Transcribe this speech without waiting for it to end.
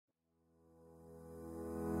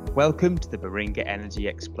Welcome to the Baringa Energy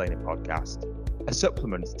Explainer podcast, a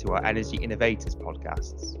supplement to our Energy Innovators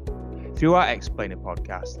podcasts. Through our Explainer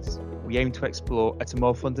podcasts, we aim to explore at a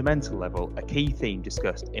more fundamental level a key theme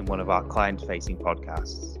discussed in one of our client-facing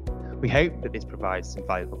podcasts. We hope that this provides some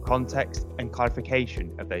valuable context and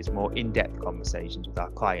clarification of those more in-depth conversations with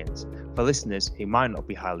our clients for listeners who might not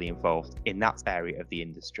be highly involved in that area of the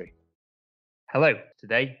industry. Hello,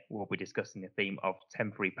 today we'll be discussing the theme of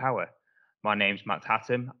temporary power. My name's Matt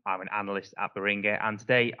Hatton, I'm an analyst at Baringa, and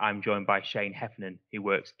today I'm joined by Shane Heffernan, who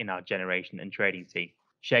works in our generation and trading team.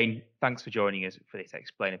 Shane, thanks for joining us for this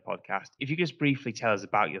Explainer podcast. If you could just briefly tell us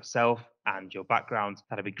about yourself and your background,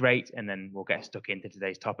 that'd be great, and then we'll get stuck into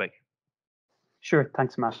today's topic. Sure,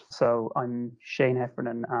 thanks, Matt. So I'm Shane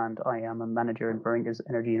Heffernan, and I am a manager in Baringa's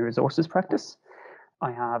Energy and Resources practice.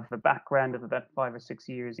 I have a background of about 5 or 6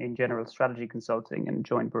 years in general strategy consulting and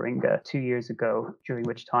joined Baringa 2 years ago, during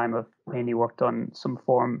which time I've mainly worked on some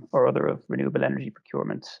form or other of renewable energy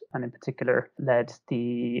procurement, and in particular led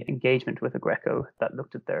the engagement with Aggreko that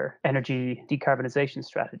looked at their energy decarbonisation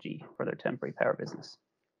strategy for their temporary power business.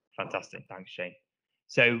 Fantastic, thanks, Shane.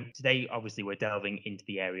 So today, obviously, we're delving into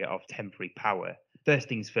the area of temporary power. First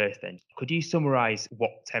things first then, could you summarise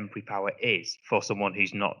what temporary power is for someone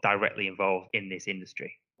who's not directly involved in this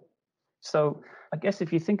industry? So I guess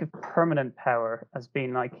if you think of permanent power as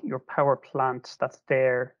being like your power plant that's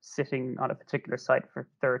there sitting on a particular site for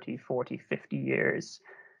 30, 40, 50 years,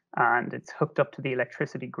 and it's hooked up to the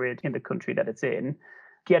electricity grid in the country that it's in,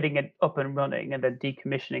 getting it up and running and then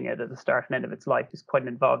decommissioning it at the start and end of its life is quite an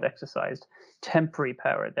involved exercise. Temporary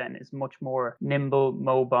power then is much more nimble,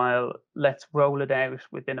 mobile. Let's roll it out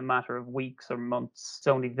within a matter of weeks or months. It's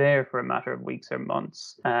only there for a matter of weeks or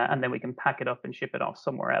months, and then we can pack it up and ship it off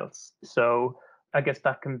somewhere else. So I guess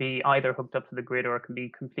that can be either hooked up to the grid or it can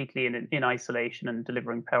be completely in isolation and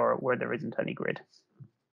delivering power where there isn't any grid.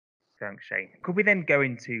 Thanks, Shane. Could we then go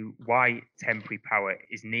into why temporary power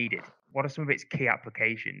is needed? What are some of its key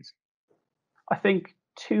applications? I think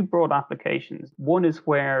two broad applications. One is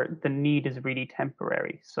where the need is really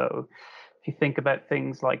temporary. So if you think about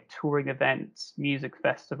things like touring events, music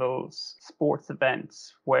festivals, sports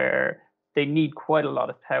events, where they need quite a lot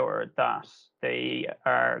of power that they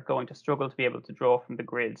are going to struggle to be able to draw from the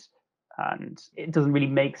grid. And it doesn't really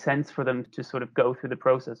make sense for them to sort of go through the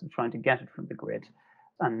process of trying to get it from the grid.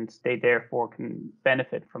 And they therefore can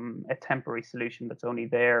benefit from a temporary solution that's only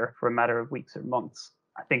there for a matter of weeks or months.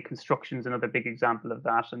 I think construction is another big example of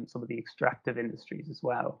that, and some of the extractive industries as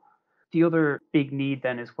well. The other big need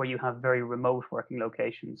then is where you have very remote working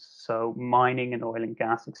locations, so mining and oil and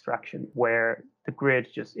gas extraction, where the grid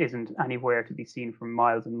just isn't anywhere to be seen for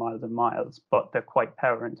miles and miles and miles, but they're quite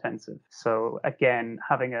power intensive. So again,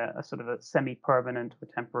 having a sort of a semi-permanent or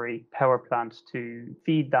temporary power plant to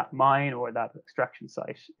feed that mine or that extraction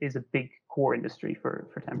site is a big core industry for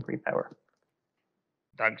temporary power.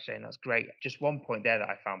 Thanks, Shane. That's great. Just one point there that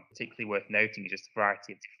I found particularly worth noting is just the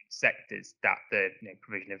variety of different sectors that the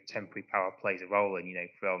provision of temporary power plays a role in.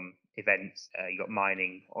 From events, you've got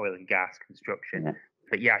mining, oil and gas, construction. Yeah.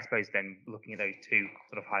 But yeah, I suppose then looking at those two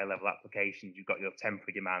sort of high-level applications, you've got your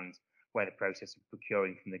temporary demand, where the process of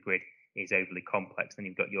procuring from the grid is overly complex. Then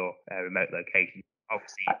you've got your remote location.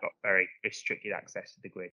 Obviously, you've got very restricted access to the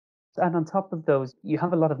grid. And on top of those, you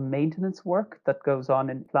have a lot of maintenance work that goes on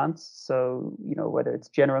in plants. So, whether it's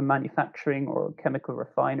general manufacturing or chemical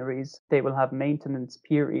refineries, they will have maintenance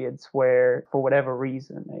periods where, for whatever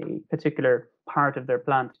reason, a particular part of their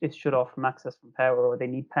plant is shut off from access from power, or they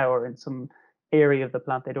need power in some area of the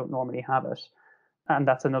plant they don't normally have it. And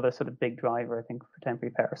that's another sort of big driver, I think, for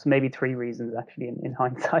temporary power. So maybe 3 reasons, actually, in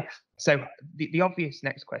hindsight. So the obvious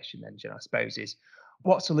next question then, Jen, I suppose, is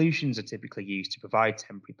what solutions are typically used to provide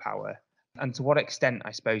temporary power? And to what extent, I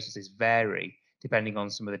suppose, does this vary depending on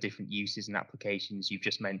some of the different uses and applications you've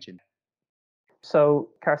just mentioned? So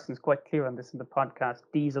Carson's quite clear on this in the podcast.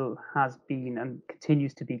 Diesel has been and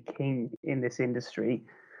continues to be king in this industry.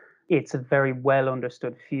 It's a very well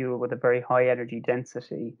understood fuel with a very high energy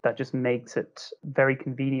density that just makes it very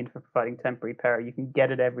convenient for providing temporary power. You can get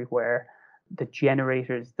it everywhere. The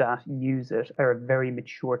generators that use it are a very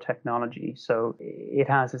mature technology. So it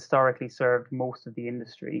has historically served most of the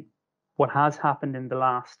industry. What has happened in the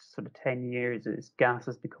last sort of 10 years is gas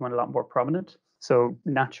has become a lot more prominent. So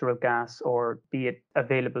natural gas, or be it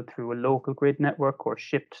available through a local grid network or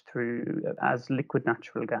shipped through as liquid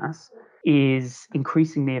natural gas, is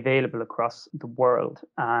increasingly available across the world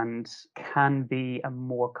and can be a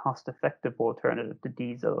more cost-effective alternative to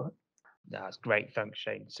diesel. That's great. Thanks,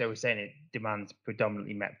 Shane. So we're saying it demand's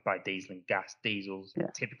predominantly met by diesel and gas. Diesel's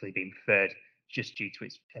typically been preferred just due to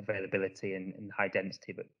its availability and high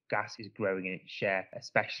density, but gas is growing in its share,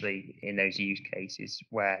 especially in those use cases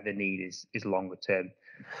where the need is longer term.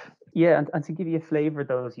 Yeah, and to give you a flavour of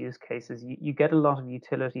those use cases, you get a lot of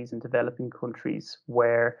utilities in developing countries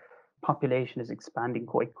where population is expanding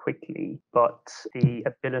quite quickly, but the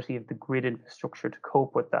ability of the grid infrastructure to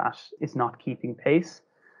cope with that is not keeping pace.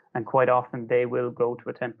 And quite often they will go to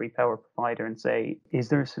a temporary power provider and say, is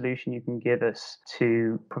there a solution you can give us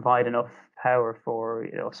to provide enough power for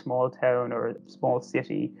a small town or a small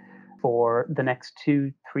city for the next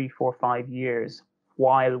 2, 3, 4, 5 years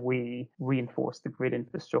while we reinforce the grid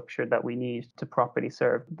infrastructure that we need to properly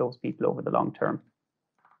serve those people over the long term?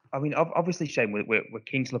 I mean, obviously, Shane, we're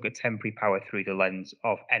keen to look at temporary power through the lens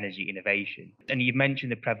of energy innovation. And you've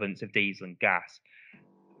mentioned the prevalence of diesel and gas.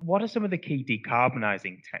 What are some of the key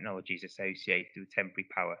decarbonising technologies associated with temporary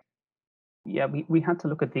power? Yeah, we had to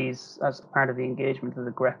look at these as part of the engagement of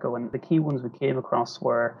the Greco, and the key ones we came across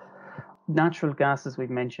were natural gas, as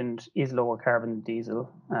we've mentioned, is lower carbon than diesel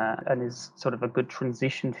and is sort of a good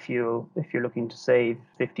transition fuel if you're looking to save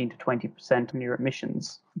 15 to 20% on your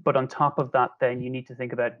emissions. But on top of that, then you need to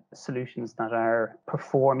think about solutions that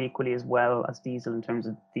perform equally as well as diesel in terms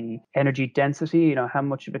of the energy density. How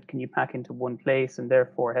much of it can you pack into one place, and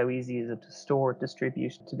therefore how easy is it to store,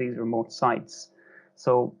 distribute to these remote sites?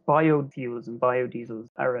 So biofuels and biodiesels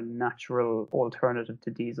are a natural alternative to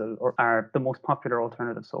diesel, or are the most popular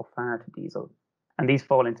alternative so far to diesel. And these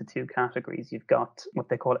fall into two categories. You've got what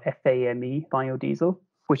they call FAME biodiesel,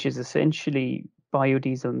 which is essentially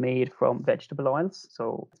biodiesel made from vegetable oils.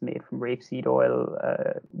 So it's made from rapeseed oil,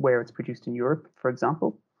 where it's produced in Europe, for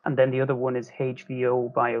example. And then the other one is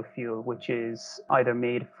HVO biofuel, which is either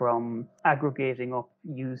made from aggregating up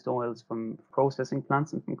used oils from processing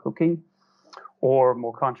plants and from cooking, or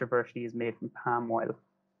more controversially is made from palm oil.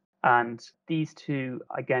 And these two,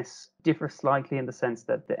 I guess, differ slightly in the sense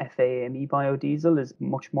that the FAME biodiesel is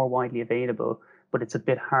much more widely available, but it's a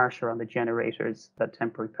bit harsher on the generators that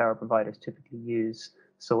temporary power providers typically use.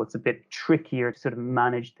 So it's a bit trickier to sort of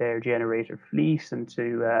manage their generator fleet, and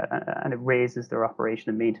it raises their operation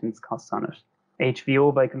and maintenance costs on it.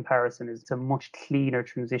 HVO, by comparison, is a much cleaner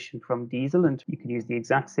transition from diesel, and you can use the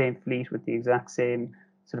exact same fleet with the exact same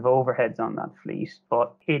sort of overheads on that fleet,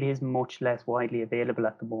 but it is much less widely available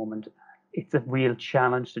at the moment. It's a real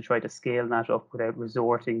challenge to try to scale that up without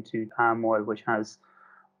resorting to palm oil, which has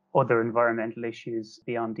other environmental issues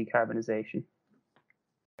beyond decarbonisation.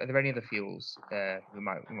 Are there any other fuels we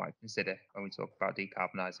might consider when we talk about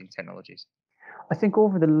decarbonising technologies? I think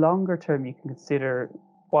over the longer term, you can consider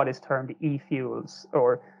what is termed e-fuels,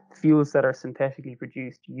 or fuels that are synthetically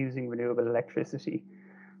produced using renewable electricity.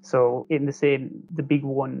 So the big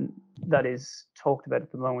one that is talked about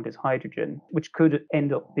at the moment is hydrogen, which could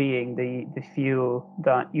end up being the fuel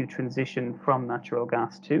that you transition from natural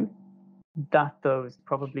gas to. That, though, is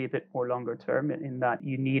probably a bit more longer term in that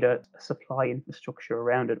you need a supply infrastructure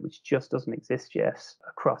around it, which just doesn't exist yet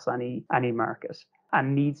across any market,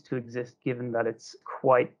 and needs to exist given that it's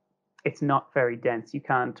not very dense. You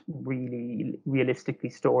can't really realistically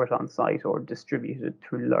store it on site or distribute it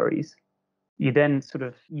through lorries. You then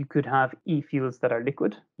you could have e-fuels that are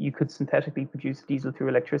liquid. You could synthetically produce diesel through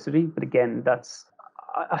electricity, but again,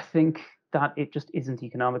 I think that it just isn't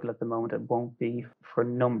economical at the moment. It won't be for a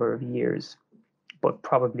number of years, but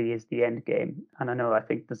probably is the end game. And I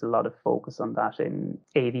think there's a lot of focus on that in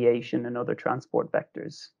aviation and other transport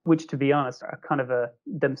vectors, which, to be honest, are kind of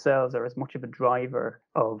themselves are as much of a driver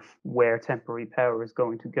of where temporary power is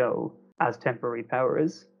going to go as temporary power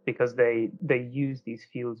is, because they use these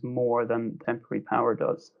fuels more than temporary power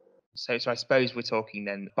does. So I suppose we're talking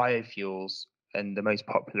then biofuels, and the most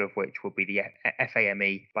popular of which will be the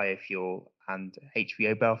FAME biofuel and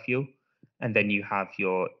HVO biofuel. And then you have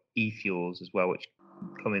your e-fuels as well, which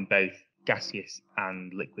come in both gaseous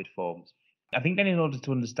and liquid forms. I think then in order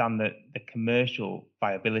to understand the commercial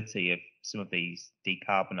viability of some of these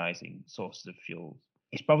decarbonising sources of fuels,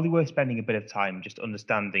 it's probably worth spending a bit of time just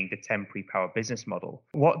understanding the temporary power business model.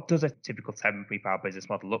 What does a typical temporary power business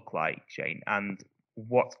model look like, Shane? And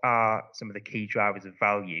what are some of the key drivers of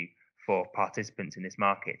value for participants in this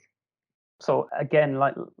market? So again,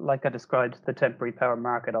 like I described the temporary power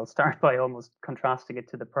market, I'll start by almost contrasting it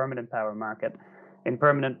to the permanent power market. In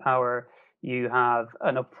permanent power, you have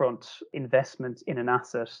an upfront investment in an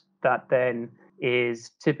asset that then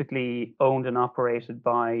is typically owned and operated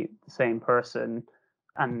by the same person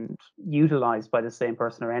and utilized by the same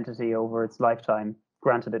person or entity over its lifetime.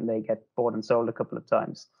 Granted, it may get bought and sold a couple of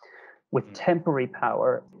times. With temporary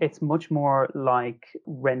power, it's much more like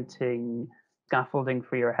renting scaffolding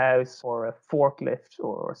for your house or a forklift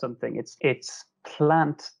or something. It's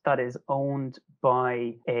plant that is owned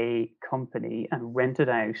by a company and rented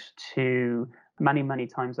out to many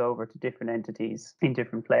times over to different entities in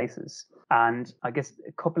different places. And I guess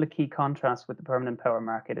a couple of key contrasts with the permanent power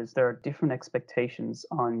market is there are different expectations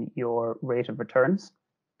on your rate of returns.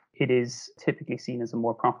 It is typically seen as a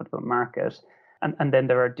more profitable market. And then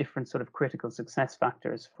there are different sort of critical success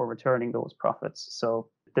factors for returning those profits. So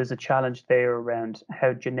there's a challenge there around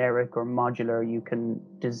how generic or modular you can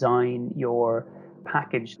design your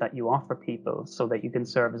package that you offer people so that you can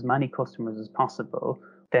serve as many customers as possible.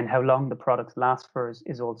 Then how long the products last for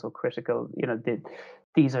is also critical.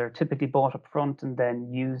 These are typically bought up front and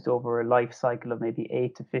then used over a life cycle of maybe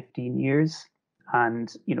 8 to 15 years.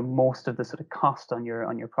 And most of the sort of cost on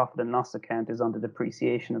your profit and loss account is on the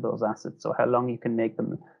depreciation of those assets. So how long you can make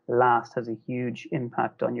them last has a huge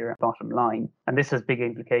impact on your bottom line. And this has big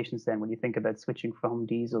implications then when you think about switching from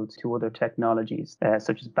diesel to other technologies,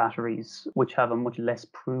 such as batteries, which have a much less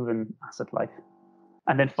proven asset life.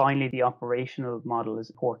 And then finally, the operational model is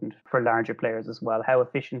important for larger players as well. How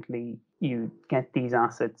efficiently you get these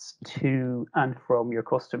assets to and from your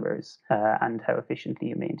customers and how efficiently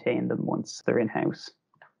you maintain them once they're in-house.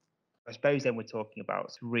 I suppose then we're talking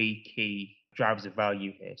about three key drivers of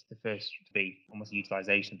value here. So the first would be almost the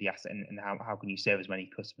utilization of the asset and how can you serve as many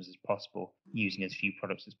customers as possible using as few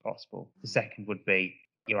products as possible. The second would be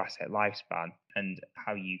your asset lifespan and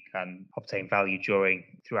how you can obtain value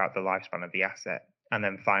throughout the lifespan of the asset. And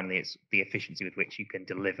then finally, it's the efficiency with which you can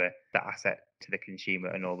deliver that asset to the consumer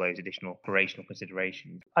and all those additional operational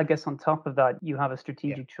considerations. I guess on top of that, you have a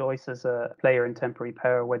strategic choice as a player in temporary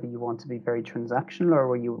power, whether you want to be very transactional or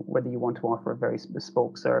whether you want to offer a very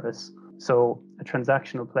bespoke service. So a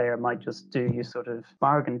transactional player might just do your sort of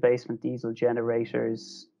bargain basement diesel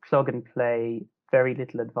generators, plug and play, very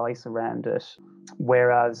little advice around it.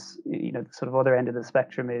 Whereas, the sort of other end of the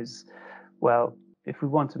spectrum is, well, if we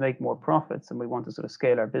want to make more profits and we want to sort of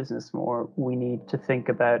scale our business more, we need to think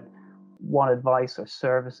about what advice or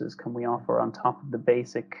services can we offer on top of the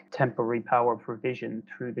basic temporary power provision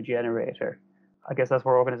through the generator. I guess that's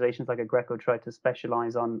where organizations like Aggreko try to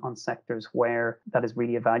specialize on sectors where that is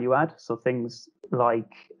really a value add. So things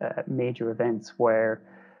like major events where,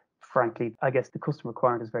 frankly, I guess the customer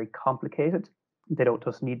requirement is very complicated. They don't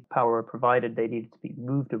just need power provided, they need it to be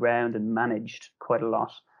moved around and managed quite a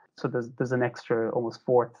lot. So there's an extra, almost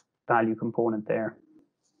fourth value component there.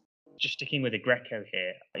 Just sticking with Aggreko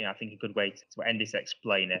here, I think a good way to end this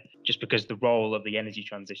explainer, just because the role of the energy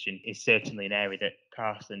transition is certainly an area that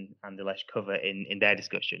Carsten and Dilesh cover in their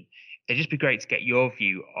discussion. It'd just be great to get your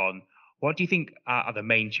view on what do you think are the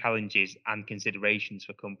main challenges and considerations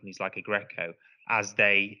for companies like Aggreko as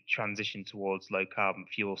they transition towards low carbon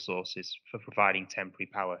fuel sources for providing temporary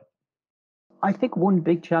power? I think one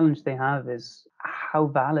big challenge they have is how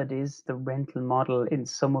valid is the rental model in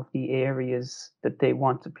some of the areas that they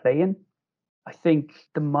want to play in. I think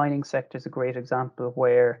the mining sector is a great example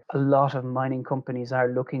where a lot of mining companies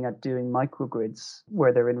are looking at doing microgrids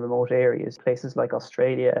where they're in remote areas, places like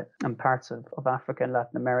Australia and parts of Africa and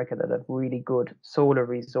Latin America that have really good solar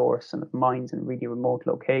resource and have mines in really remote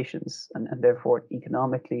locations. And therefore,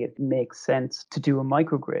 economically, it makes sense to do a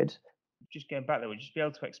microgrid. Just going back there, would you just be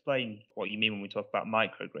able to explain what you mean when we talk about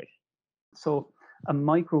microgrid? So a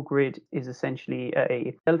microgrid is essentially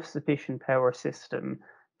a self-sufficient power system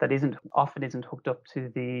that often isn't hooked up to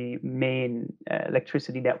the main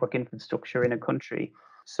electricity network infrastructure in a country.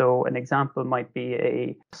 So an example might be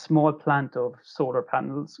a small plant of solar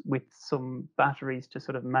panels with some batteries to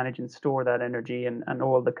sort of manage and store that energy and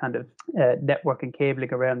all the kind of network and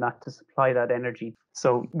cabling around that to supply that energy.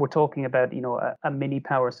 So we're talking about, a mini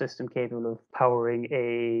power system capable of powering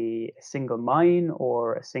a single mine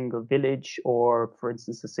or a single village or, for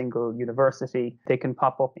instance, a single university. They can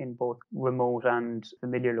pop up in both remote and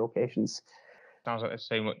familiar locations. Sounds like there's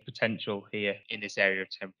so much potential here in this area of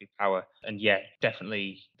temporary power. And yeah,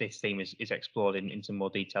 definitely this theme is explored in some more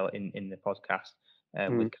detail in the podcast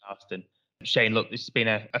with Carsten. Shane, look, this has been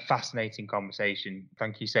a fascinating conversation.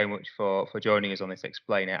 Thank you so much for joining us on this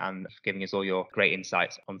explainer and for giving us all your great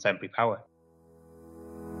insights on temporary power.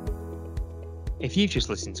 If you've just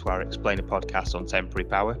listened to our explainer podcast on temporary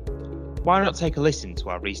power, why not take a listen to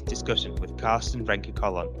our recent discussion with Carsten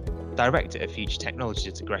Renke-Collon, Director of Future Technologies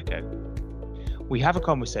at Aggreko. We have a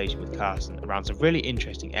conversation with Carsten around some really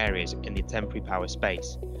interesting areas in the temporary power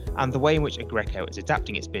space and the way in which Aggreko is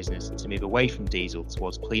adapting its business to move away from diesel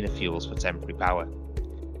towards cleaner fuels for temporary power.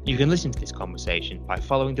 You can listen to this conversation by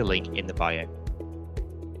following the link in the bio.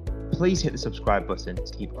 please hit the subscribe button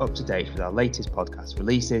to keep up to date with our latest podcast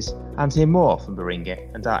releases and hear more from Baringa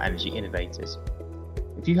and our energy innovators.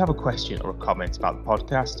 If you have a question or a comment about the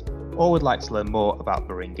podcast or would like to learn more about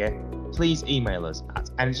Baringa, please email us at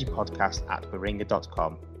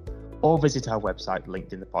energypodcast@baringa.com or visit our website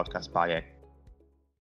linked in the podcast bio.